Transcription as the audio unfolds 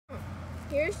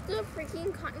Here's the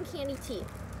freaking cotton candy tea.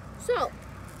 So,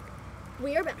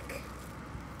 we are back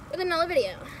with another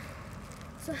video.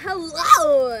 So,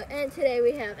 hello! And today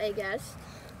we have a guest,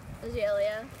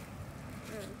 Azalea.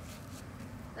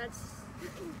 That's...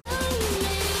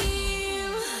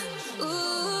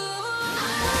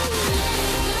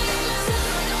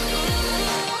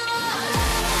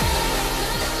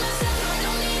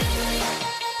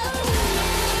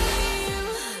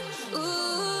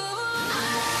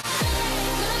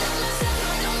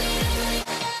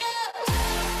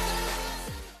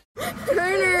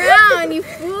 Turn around, you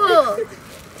fool!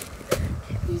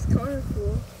 He's calling a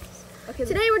fool. Okay.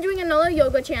 Today we're doing another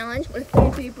yoga challenge with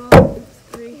 3 people.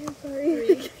 Three.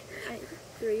 Sorry.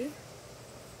 Three.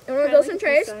 And we're gonna go some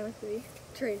trays.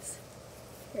 Trays.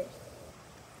 Yeah.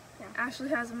 Ashley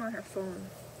has them on her phone.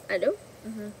 I do?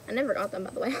 I never got them,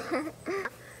 by the way.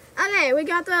 Okay, we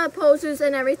got the poses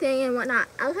and everything and whatnot.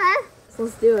 Okay? So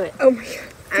let's do it. Oh my god.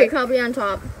 Okay, probably on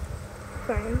top.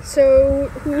 Fine. So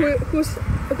who's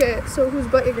okay? So whose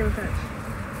butt you're gonna touch?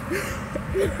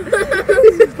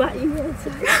 Whose butt you gonna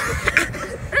touch?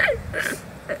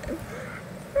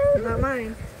 Not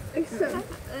mine. I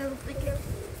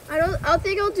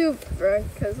think I'll do Brooke,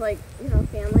 cause like, you know,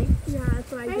 family. Yeah,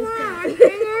 that's what I just did. My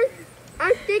fingers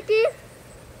are sticky.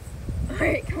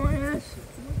 Alright, come on, Ash.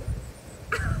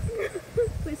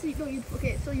 Wait, so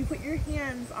you put your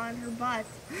hands on her butt,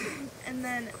 and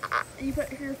then you put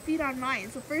her feet on mine.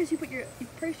 So first you put your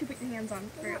hands on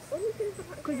first.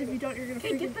 Because if you don't, you're gonna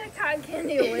freaking Get that cotton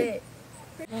candy away.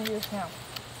 I'm gonna do this now.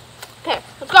 Okay,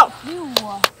 let's go.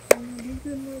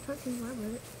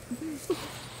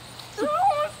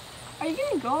 Are you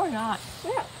gonna go or not?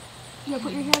 Yeah. Yeah,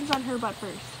 put your hands on her butt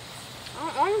first. I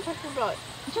want to touch your butt.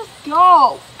 Just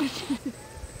go!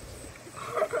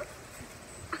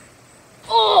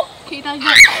 Oh! Okay, now go.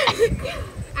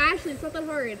 Ashley, it's not that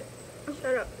hard.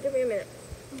 Shut up. Give me a minute.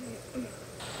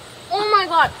 Oh my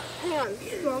god. Hang on.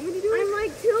 You want me to do it? I'm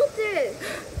like tilted.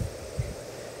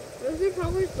 Is your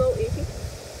probably so easy?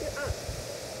 Get up.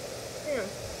 Yeah.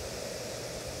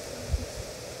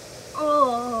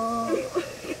 Oh.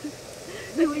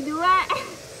 Did we do it?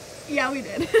 Yeah, we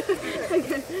did.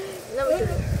 Okay. No, we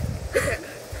didn't.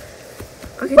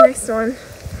 Okay, next one.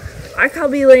 I'll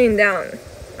be laying down.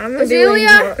 I'm gonna be laying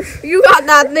down. You got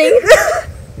that thing.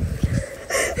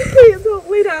 Okay, so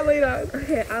lay down.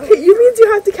 Okay, you means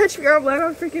you have to catch me arm land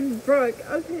on freaking Brooke.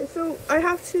 Okay, so I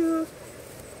have to.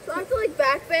 So I have to like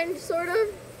backbend, sort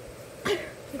of.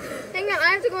 Hang on,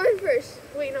 I have to go in first.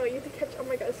 Wait, no, you have to catch. Oh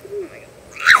my god.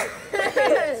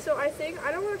 Okay, so I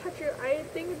don't want to touch your. I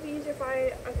think it'd be easier if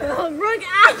I. Okay. Oh, Brooke,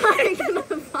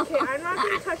 Okay, I'm not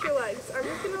gonna touch your legs. I'm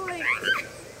just gonna like.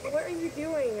 What are you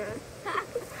doing?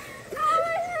 Oh,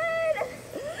 my head!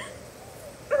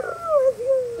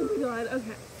 Oh god.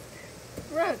 Okay.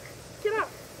 Brooke, Get up.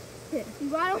 you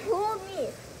gotta hold me.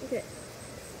 Okay.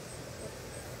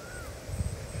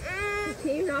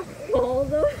 Can you not fall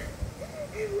though?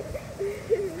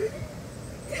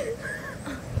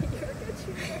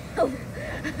 Help.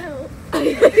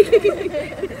 Wait,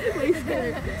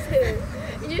 sit.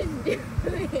 You just do it.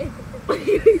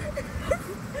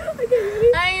 Okay,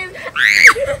 ready? I am.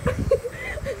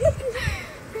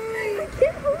 I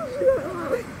can't hold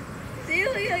you.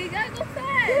 Celia, you gotta go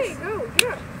fast. Hey, go, get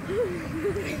up.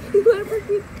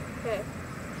 Okay.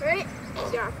 Ready?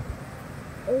 Yeah.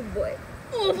 Oh boy.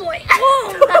 Oh boy.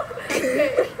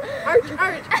 Okay. Arch.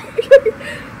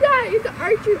 Yeah, you have to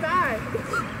arch your back.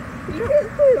 You can't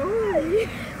put it on.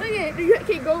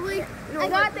 Okay, go like. No, I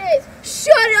got this.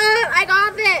 Shut up. I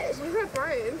got this. You got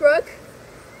Brian. Brooke,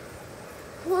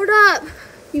 hold up.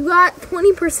 You got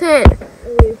 20%.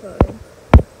 Okay,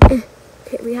 fine.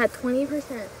 Okay, we had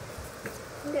 20%.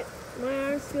 Okay. My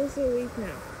arms feel so weak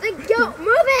now. Like, go,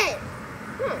 move it.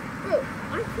 No, move.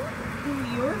 I can't do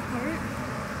your part.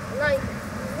 Like.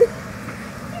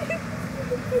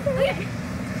 Okay.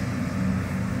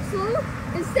 Slow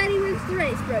and steady wins the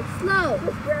race, Brooke. Slow.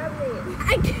 Just grab me.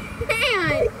 I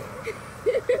can't.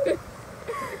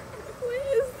 What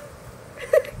is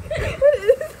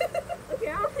Okay,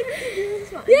 I don't think I can do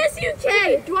this one. Yes, you can.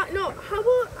 Okay, no, how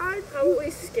about we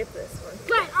skip this one?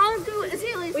 Fine, I'll do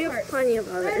Azalea's We part. have plenty of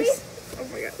others. Ready? Oh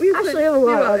my god. We actually have a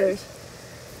lot of others.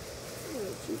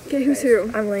 Okay, who's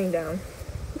who? I'm laying down.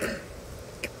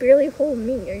 Barely hold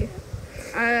me, are you?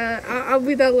 I'll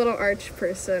be that little arch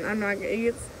person. I'm not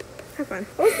gonna. Have fun.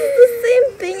 This is the same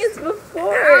thing as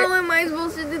before. How am I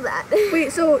supposed to do that?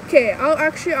 Wait, so okay,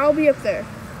 I'll be up there.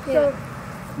 Yeah. So,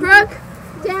 Brooke,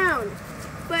 down.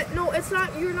 but no, it's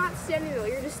not. You're not standing though.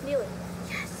 You're just kneeling.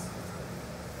 Yes.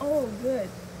 Oh, good.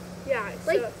 Yeah.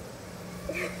 Like. So,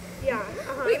 yeah.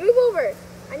 Wait, move over.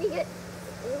 I need to get.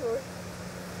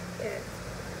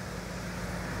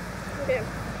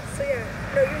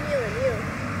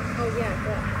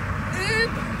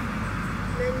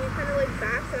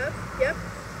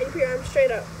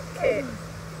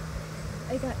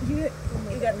 I got you.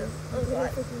 You got this. Oh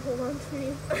god. Hold on to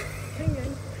me. Hang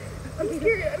on. I'm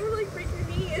scared. I don't want to like break your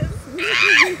knees.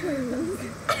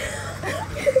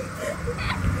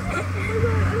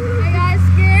 I got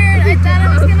scared. I thought I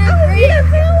was gonna break.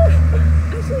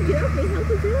 Actually, get off me.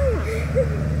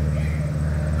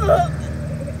 Help me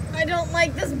I don't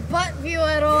like this butt view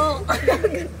at all. What's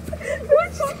fine.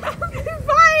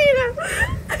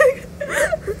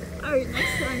 Alright,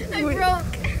 next time. I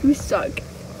broke. We suck.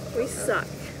 We suck.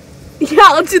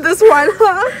 Yeah, let's do this one,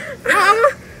 huh?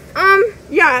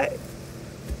 Yeah.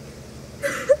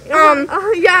 Yeah.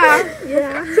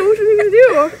 Yeah. So what are we gonna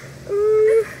do?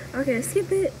 Okay,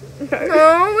 skip it. Okay.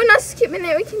 No, we're not skipping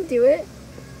it. We can do it.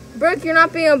 Brooke, you're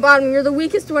not being a bottom. You're the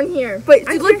weakest one here. But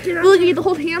look, you need to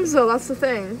hold hands though. That's the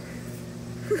thing.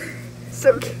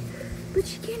 So. But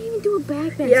you can't even do a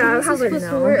back bend. Yeah, so how this would is I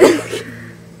supposed to know? work.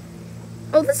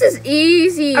 Oh, this is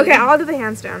easy. Okay, I'll do the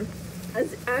handstand.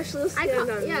 As Ashley will stand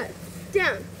on me. Yeah,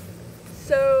 down.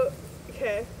 So,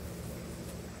 okay.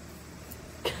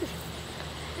 How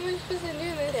am I supposed to do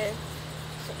this? Okay.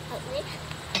 So, help me.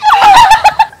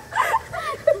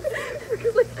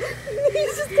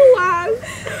 He's just collapsed.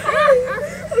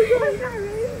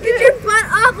 Get your butt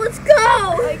up. Let's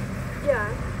go. Like, yeah.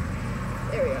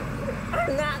 There we go.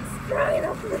 I'm not strong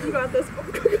enough. You got this.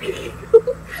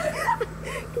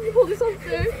 Can you hold yourself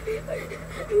there?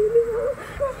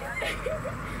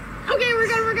 Okay, we're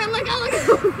good. Let go.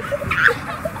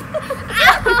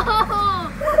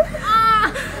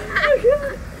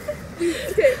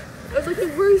 Okay, that was like the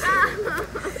worst.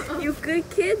 You good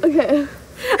kid? Okay.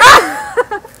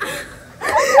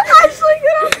 Ashley,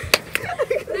 get up!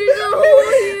 There's a hole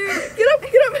here. Get up!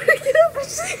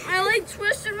 I like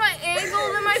twisted my ankle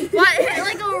and my butt hit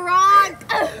like a rock.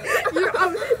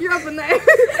 You're up in there.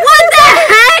 What the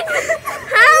heck?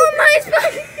 How am I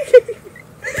supposed to...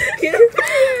 Get up.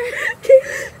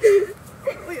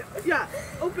 Wait, yeah,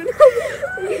 open.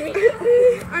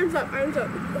 Arms up.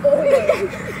 Oh my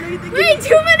god. Wait,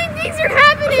 too many things are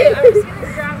happening. I'm just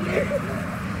gonna grab you.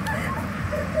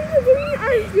 Give me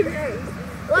your arms.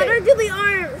 Let her do the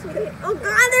arms. Okay. Oh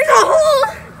god, there's a hole.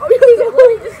 Oh, there's a hole. Let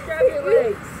me just grab your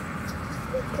legs.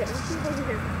 Okay, over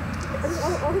here.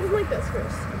 I'll hold him like this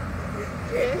first.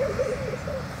 Okay?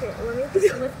 Okay, let me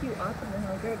just lift you up and then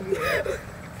I'll grab you.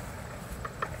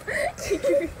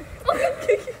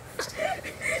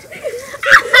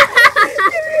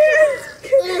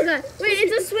 Oh god. Wait,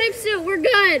 it's a swimsuit. We're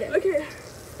good. Okay.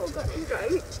 Oh god, I'm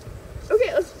done.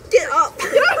 Okay, let's get up.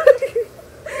 Get up.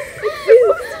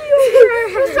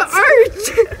 It's the arch.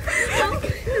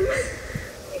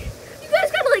 You guys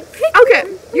gotta like pick. Okay,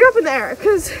 you're up in the air,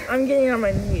 because I'm getting on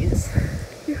my knees.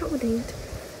 you're holding it.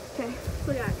 Okay,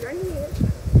 so yeah, you're on your knees.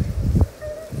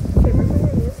 Okay, we're on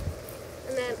your knees.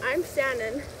 And then I'm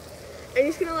standing. And you're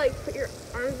just gonna like put your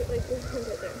arms like this hand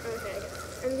right there. Okay, I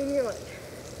guess. And then your leg.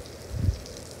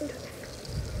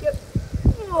 Yep.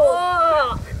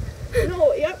 Oh.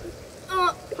 No, yep.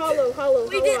 Hollow.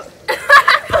 We did. Up.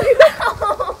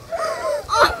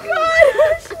 Oh god.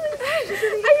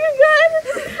 Are you good?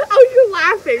 Oh, you're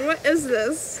laughing. What is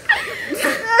this?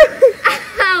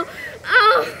 Ow.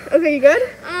 Oh. Okay, you good?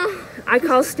 Oh. I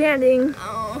call standing.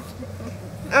 Oh.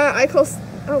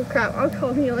 Oh crap, I'll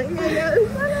call kneeling.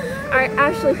 Alright,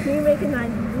 Ashley, can you make a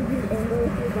 90-degree angle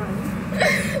with your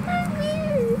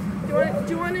body?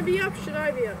 Do you want to be up? Should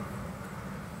I be up?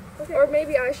 Okay. Or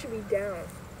maybe I should be down.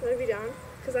 Should I be down?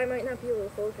 Because I might not be able to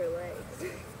hold her legs.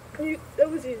 That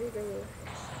was easy for me.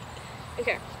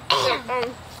 Okay. So,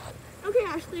 okay,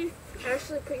 Ashley.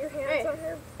 Ashley, put your hands on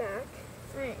her back.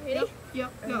 Alright, ready?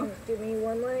 Yep. Go. Give me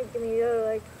one leg, give me the other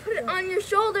leg. Put it on your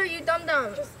shoulder, you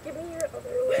dum-dum. Just give me your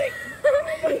other leg.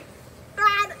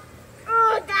 God.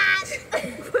 Oh, God.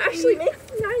 Ashley, make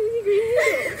 90-degree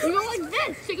angle. You go like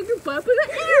this. Shake up your butt up in the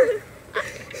air.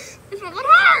 It's not that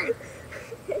hard.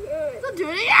 So do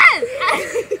it again.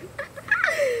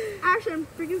 Ashley, I'm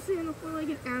freaking sitting on the floor like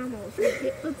an animal. So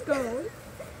let's go.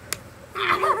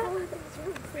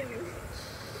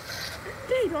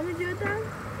 Okay, do you want me to do it then?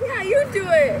 Yeah, you do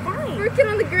it. Fine. Work it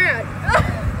on the ground.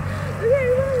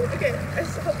 Okay.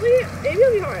 Hopefully, maybe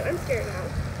it'll be hard. I'm scared now.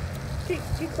 Okay,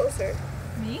 get closer.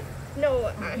 Me? No,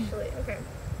 Ashley. Okay.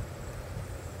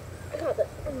 I got this.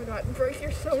 Oh my god, Bryce,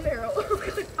 you're so narrow.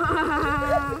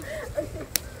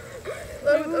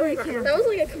 That was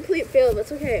like a complete fail, but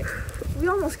it's okay. We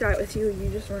almost got it with you. You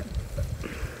just weren't.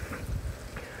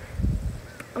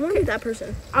 I'm gonna be that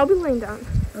person. I'll be laying down.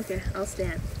 Okay, I'll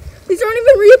stand. These aren't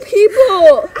even real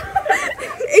people.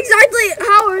 Exactly.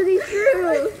 How are these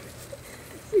true?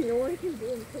 See, no one can do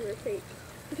them because they're fake.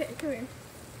 Okay, come here.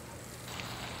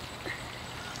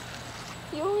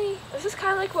 You only. This is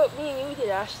kind of like what me and you did,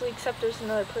 Ashley, except there's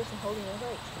another person holding your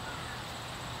legs.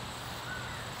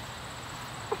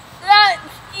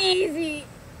 That's easy.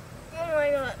 Oh my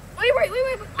god. Wait.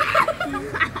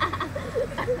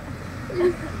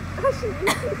 Ashley, you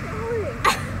keep going.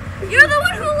 You're the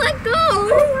one who let go. I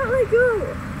did not let go.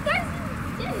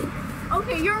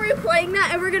 Okay, you're replaying that,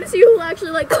 and we're gonna see who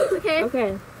actually let go. Okay.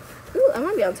 Okay. Ooh, I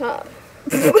might be on top.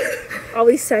 I'll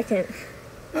be second.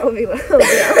 I'll be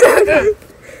Okay.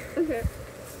 Okay.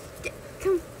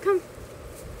 Come.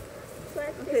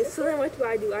 Okay, so then what do?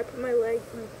 I put my leg.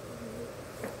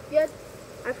 Yes.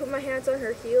 I put my hands on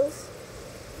her heels.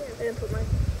 Yeah. And then put my.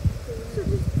 So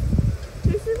just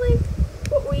basically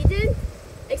what we did,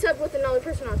 except with another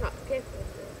person on top. Okay.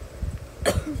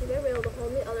 She's gonna be able to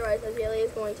hold me, otherwise Azalea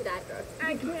is going to die for us.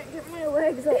 I can't get my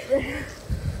legs up there.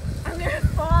 I'm gonna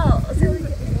fall. Azalea,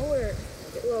 get lower.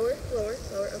 Get lower.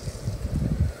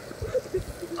 Okay.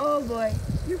 Oh boy.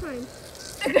 You're fine.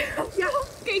 Yeah.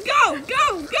 Okay, go! Oh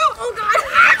god!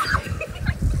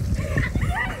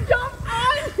 Jump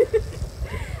on!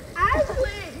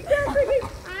 Ashley, you can't freaking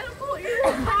animal. You're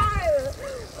alive.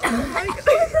 Oh my god.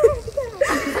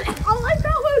 All I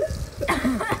thought was.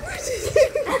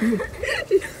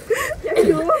 Are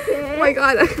you okay? Oh my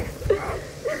god.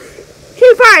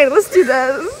 Okay, fine. Let's do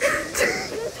this.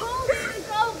 You told me to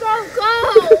go!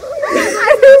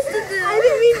 I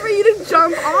didn't mean for you to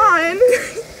jump on.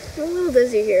 I'm a little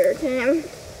dizzy here, okay?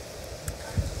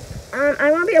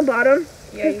 I want to be a bottom.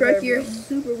 Yeah, because Brooke, you're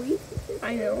super weak.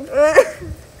 I know.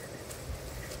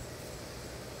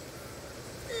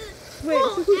 Wait,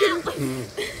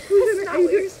 are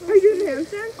you doing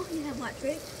handstand? Oh yeah, watch,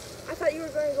 right? I thought you were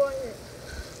going to go on it.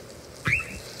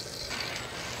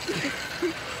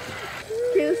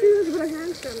 Okay, let's see if we can put a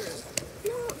handstand then.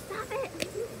 No, stop it.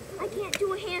 I can't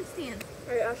do a handstand.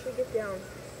 Alright, Ashley, get down.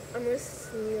 I'm going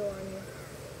to kneel on you.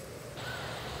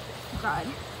 God.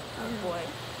 Oh boy.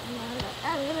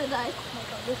 I'm gonna die. I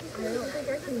don't think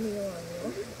I can kneel on you.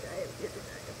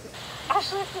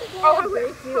 Ashley, How about I go?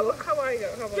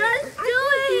 just do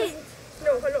it! No,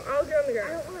 I'll get on the ground.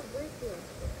 I don't want to break you.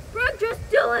 Brooke, just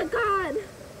do it, God!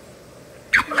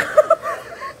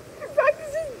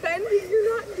 Practice is bending. You're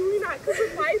not doing that because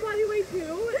with my body weight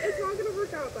too, it's not going to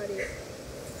work out, buddy.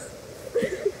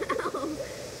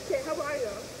 Okay, how about I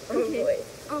go? Okay.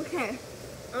 Oh Okay.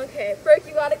 Okay, Brooke,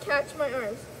 you gotta catch my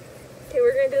arms. Okay,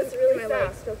 we're gonna do this really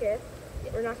fast, okay?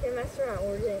 We're not gonna mess around.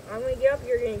 I'm gonna get up,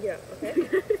 you're gonna get up, okay?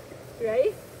 You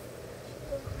ready?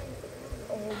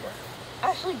 Oh my.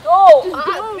 Ashley, go! Just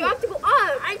go. You have to go up!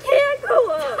 I can't go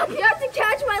up! You have to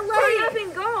catch my Hurry up leg!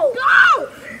 and go! What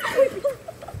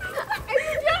are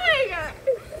you doing?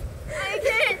 I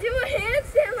can't do a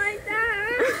handstand like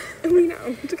that! We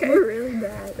know, it's okay. We're really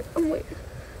bad. Oh, wait.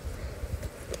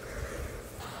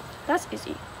 That's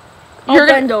easy. You're I'll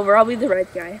bend over. I'll be the red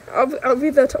guy. I'll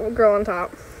be the girl on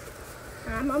top.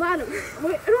 I'm a bottom.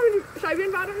 Wait, I don't should I be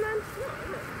in bottom then? No.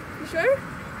 You sure?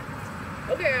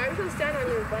 Okay, I'm just gonna stand on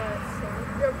your butt. So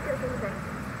you're up here from the front.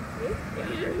 Me?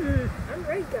 Yeah. I'm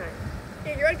right guy.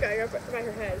 Hey, you're right guy. You're up by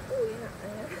her head. Oh yeah.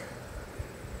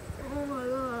 Oh my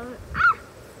god.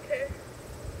 Okay.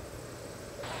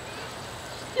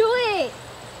 Do it!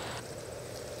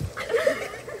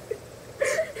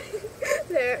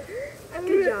 There.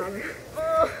 Good job.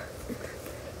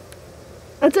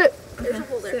 That's it. There's a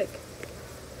hole there. Sick.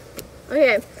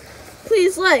 Okay.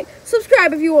 Please like,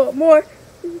 subscribe if you want more.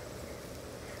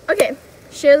 Okay.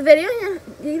 Share the video.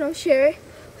 Share it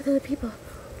with other people.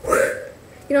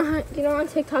 You know on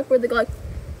TikTok where they go like,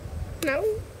 No.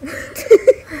 and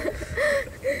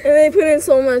they put it in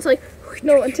slow mo. It's like,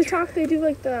 No, on TikTok they do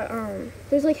like the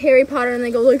there's like Harry Potter and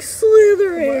they go like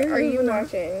Slytherin. What are you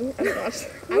watching? I'm watching.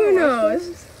 Who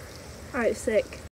knows? Alright, sick.